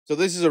So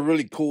this is a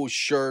really cool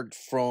shirt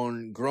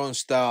from Grunt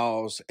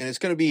Styles, and it's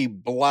gonna be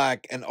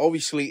black, and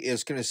obviously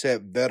it's gonna say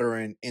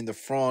veteran in the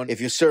front. If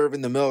you serve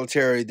in the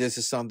military, this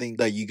is something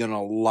that you're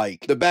gonna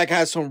like. The back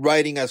has some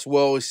writing as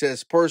well. It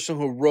says, "Person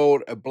who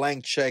wrote a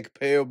blank check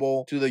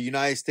payable to the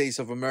United States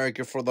of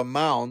America for the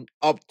amount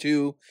up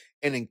to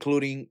and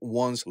including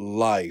one's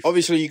life."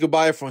 Obviously, you could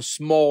buy it from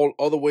small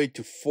all the way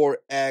to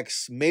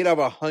 4X, made of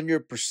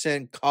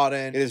 100%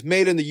 cotton. It is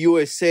made in the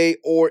USA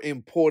or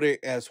imported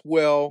as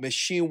well.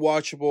 Machine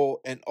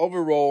washable, and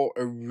overall,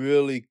 a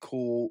really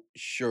cool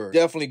shirt.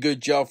 Definitely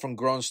good job from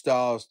Grunt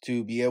Styles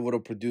to be able to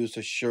produce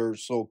a shirt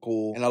so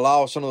cool and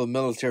allow some of the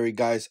military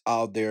guys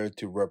out there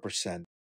to represent.